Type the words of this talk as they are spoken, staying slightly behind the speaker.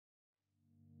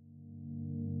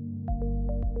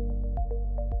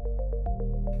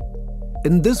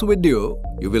In this video,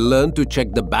 you will learn to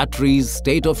check the battery's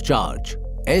state of charge,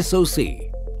 SOC.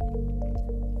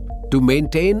 To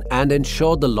maintain and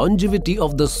ensure the longevity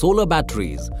of the solar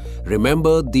batteries,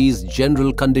 remember these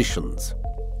general conditions.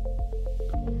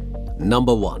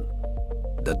 Number 1.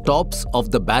 The tops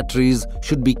of the batteries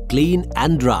should be clean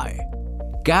and dry.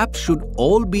 Caps should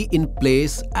all be in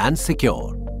place and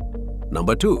secure.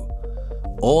 Number 2.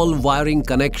 All wiring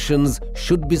connections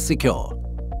should be secure.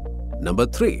 Number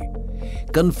 3.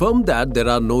 Confirm that there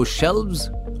are no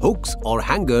shelves, hooks or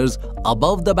hangers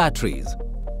above the batteries.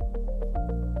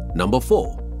 Number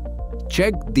 4.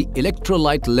 Check the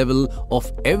electrolyte level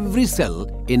of every cell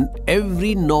in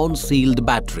every non-sealed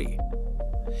battery.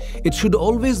 It should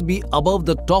always be above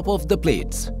the top of the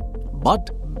plates, but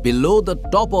below the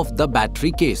top of the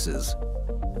battery cases.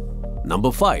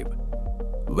 Number 5.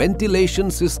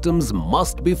 Ventilation systems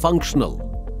must be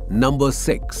functional. Number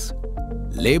 6.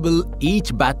 Label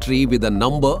each battery with a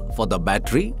number for the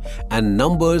battery and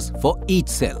numbers for each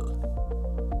cell.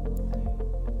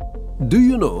 Do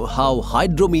you know how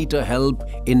hydrometer help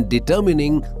in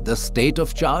determining the state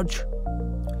of charge?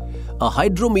 A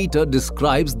hydrometer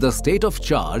describes the state of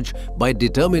charge by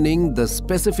determining the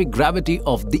specific gravity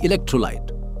of the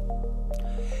electrolyte.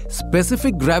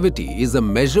 Specific gravity is a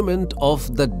measurement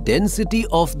of the density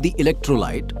of the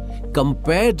electrolyte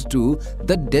compared to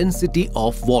the density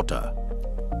of water.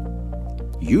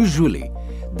 Usually,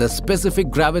 the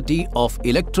specific gravity of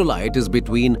electrolyte is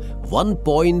between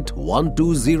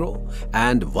 1.120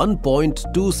 and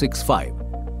 1.265.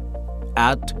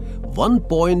 At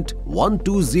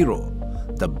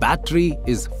 1.120, the battery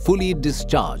is fully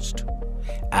discharged.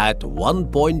 At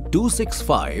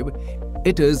 1.265,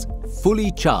 it is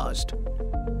fully charged.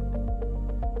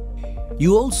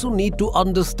 You also need to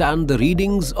understand the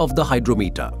readings of the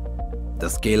hydrometer. The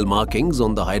scale markings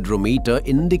on the hydrometer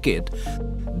indicate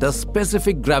the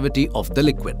specific gravity of the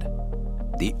liquid.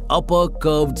 The upper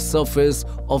curved surface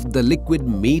of the liquid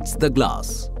meets the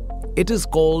glass. It is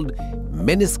called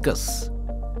meniscus.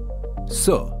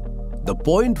 So, the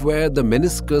point where the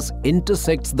meniscus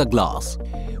intersects the glass,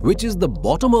 which is the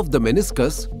bottom of the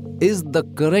meniscus, is the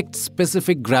correct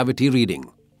specific gravity reading.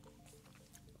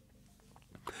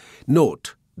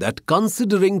 Note that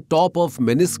considering top of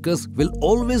meniscus will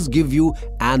always give you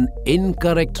an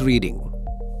incorrect reading.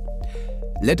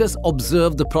 Let us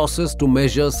observe the process to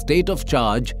measure state of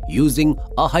charge using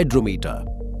a hydrometer.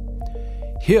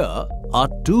 Here are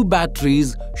two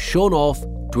batteries shown of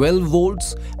 12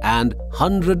 volts and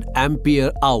 100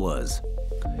 ampere hours.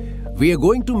 We are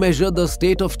going to measure the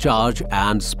state of charge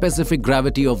and specific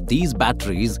gravity of these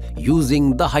batteries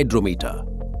using the hydrometer.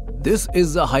 This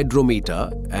is a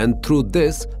hydrometer, and through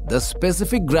this, the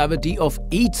specific gravity of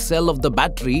each cell of the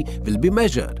battery will be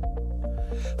measured.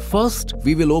 First,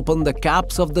 we will open the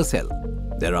caps of the cell.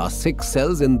 There are 6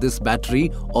 cells in this battery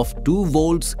of 2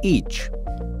 volts each.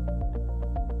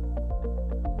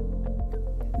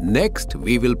 Next,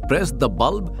 we will press the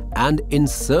bulb and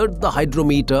insert the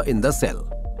hydrometer in the cell.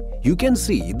 You can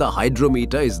see the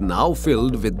hydrometer is now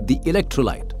filled with the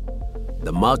electrolyte.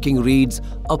 The marking reads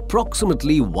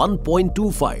approximately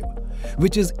 1.25.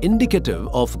 which is indicative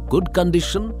of good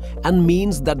condition and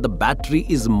means that the battery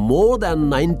is more than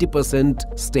 90%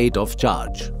 state of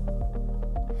charge.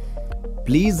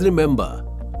 Please remember,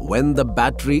 when the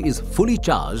battery is fully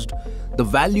charged, the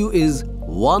value is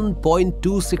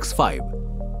 1.265,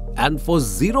 and for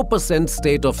 0%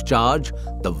 state of charge,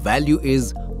 the value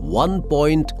is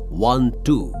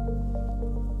 1.12.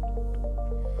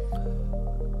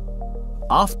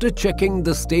 After checking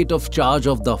the state of charge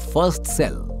of the first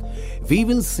cell, we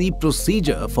will see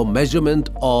procedure for measurement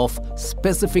of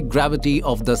specific gravity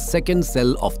of the second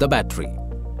cell of the battery.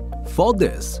 For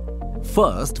this,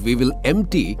 first we will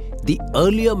empty the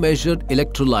earlier measured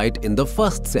electrolyte in the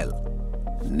first cell.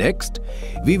 Next,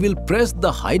 we will press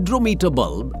the hydrometer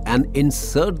bulb and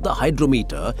insert the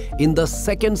hydrometer in the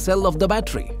second cell of the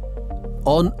battery.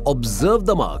 On Observe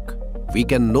the Mark, we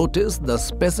can notice the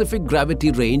specific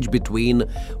gravity range between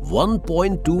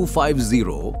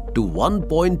 1.250 to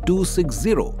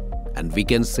 1.260, and we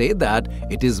can say that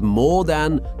it is more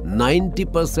than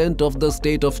 90% of the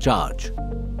state of charge.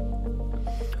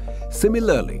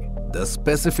 Similarly, the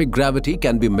specific gravity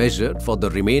can be measured for the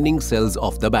remaining cells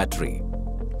of the battery.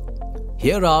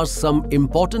 Here are some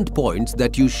important points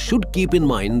that you should keep in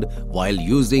mind while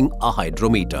using a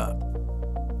hydrometer.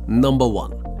 Number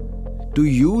 1. To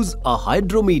use a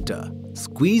hydrometer,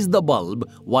 squeeze the bulb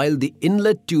while the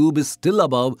inlet tube is still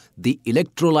above the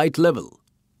electrolyte level.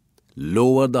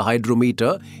 Lower the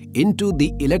hydrometer into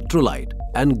the electrolyte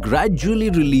and gradually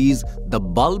release the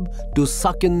bulb to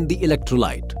suck in the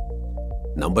electrolyte.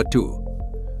 Number 2.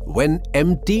 When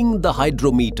emptying the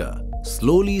hydrometer,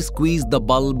 slowly squeeze the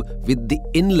bulb with the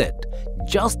inlet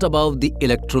just above the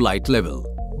electrolyte level,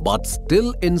 but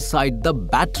still inside the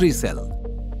battery cell.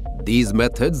 These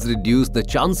methods reduce the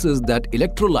chances that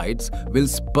electrolytes will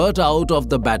spurt out of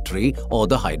the battery or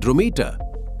the hydrometer.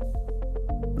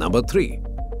 Number 3.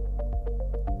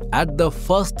 At the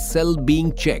first cell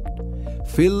being checked,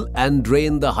 fill and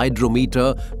drain the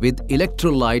hydrometer with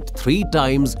electrolyte 3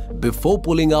 times before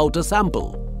pulling out a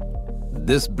sample.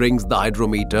 This brings the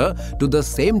hydrometer to the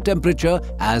same temperature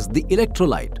as the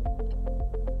electrolyte.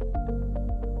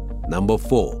 Number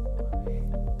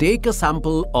 4. Take a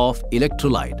sample of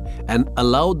electrolyte and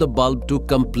allow the bulb to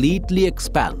completely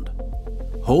expand.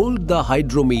 Hold the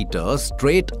hydrometer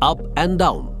straight up and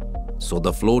down, so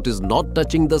the float is not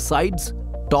touching the sides,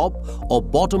 top or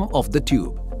bottom of the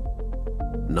tube.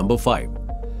 Number 5.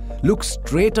 Look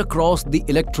straight across the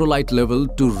electrolyte level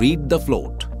to read the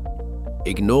float.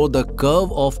 Ignore the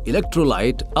curve of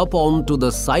electrolyte up onto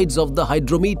the sides of the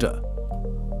hydrometer.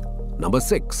 Number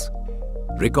 6.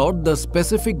 Record the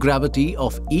specific gravity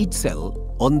of each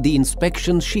cell on the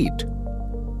inspection sheet.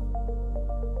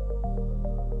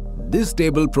 This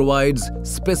table provides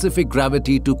specific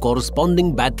gravity to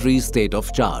corresponding battery state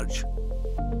of charge.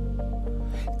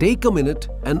 Take a minute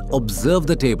and observe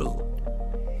the table.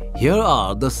 Here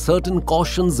are the certain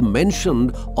cautions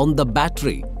mentioned on the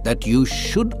battery that you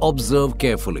should observe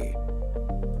carefully.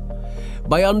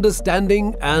 By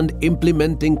understanding and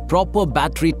implementing proper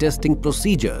battery testing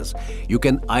procedures, you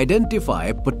can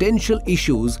identify potential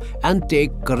issues and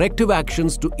take corrective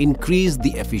actions to increase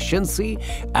the efficiency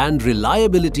and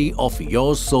reliability of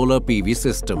your solar PV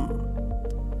system.